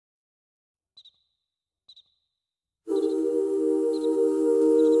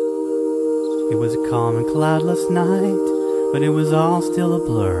It was a calm and cloudless night, but it was all still a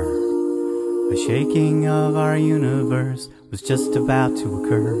blur. The shaking of our universe was just about to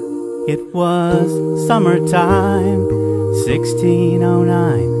occur. It was summertime,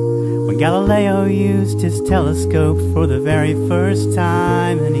 1609, when Galileo used his telescope for the very first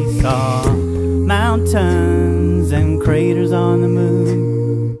time, and he saw mountains and craters on the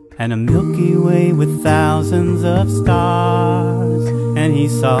moon, and a Milky Way with thousands of stars. And he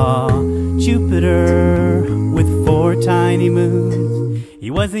saw Jupiter with 4 tiny moons.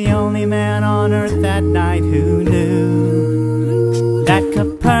 He was the only man on earth that night who knew that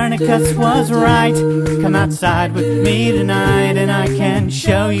Copernicus was right. Come outside with me tonight, and I can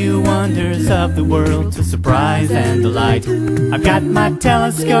show you wonders of the world to surprise and delight. I've got my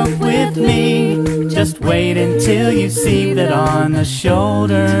telescope with me. Just wait until you see that on the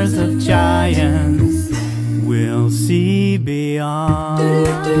shoulders of giants we'll see beyond.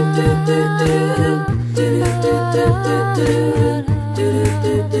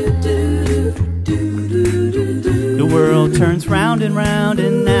 The world turns round and round,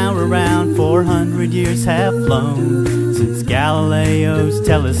 and now around 400 years have flown since Galileo's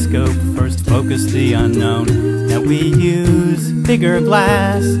telescope first focused the unknown. Now we use bigger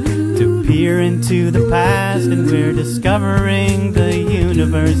glass to peer into the past, and we're discovering the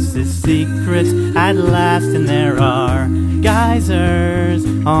universe's secrets at last. And there are geysers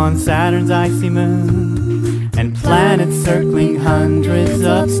on Saturn's icy moon, and planets circling hundreds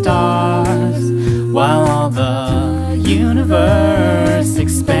of stars, while all the universe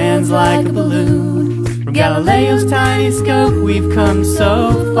expands like a balloon. From Galileo's tiny scope we've come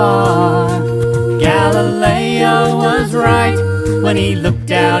so far. Galileo was right when he looked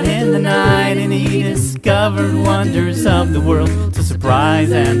out in the night, and he discovered wonders of the world to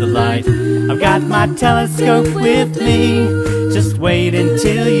surprise and delight. I've got my telescope with me. Just wait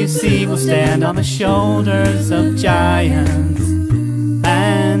until you see. We'll stand on the shoulders of giants,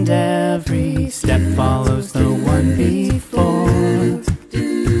 and every step follows the one before,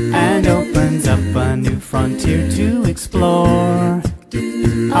 and opens up a new frontier to explore.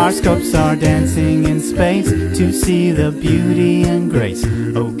 Our scopes are dancing in space to see the beauty and grace.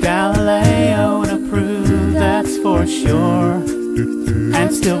 Oh, Galileo would approve, that's for sure.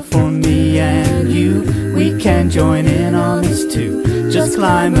 And still for me and you, we can join in on this too. Just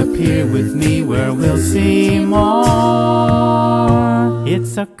climb up here with me where we'll see more.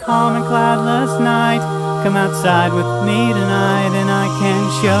 It's a calm and cloudless night. Come outside with me tonight, and I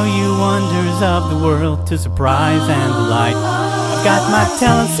can show you wonders of the world to surprise and delight. I've got my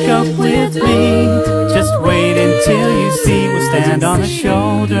telescope with me. Just wait until you see. We'll stand on the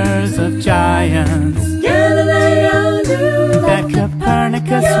shoulders of giants. Galileo knew that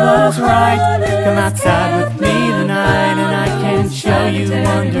Copernicus was right. Come outside with me tonight, and I can show you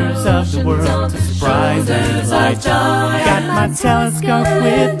wonders of the world to surprise and delight. I got my telescope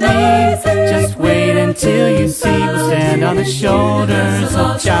with me. Just wait until you see. We'll stand on the shoulders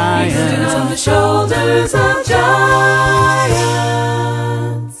of giants. on the shoulders of giants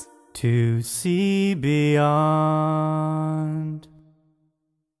To see beyond.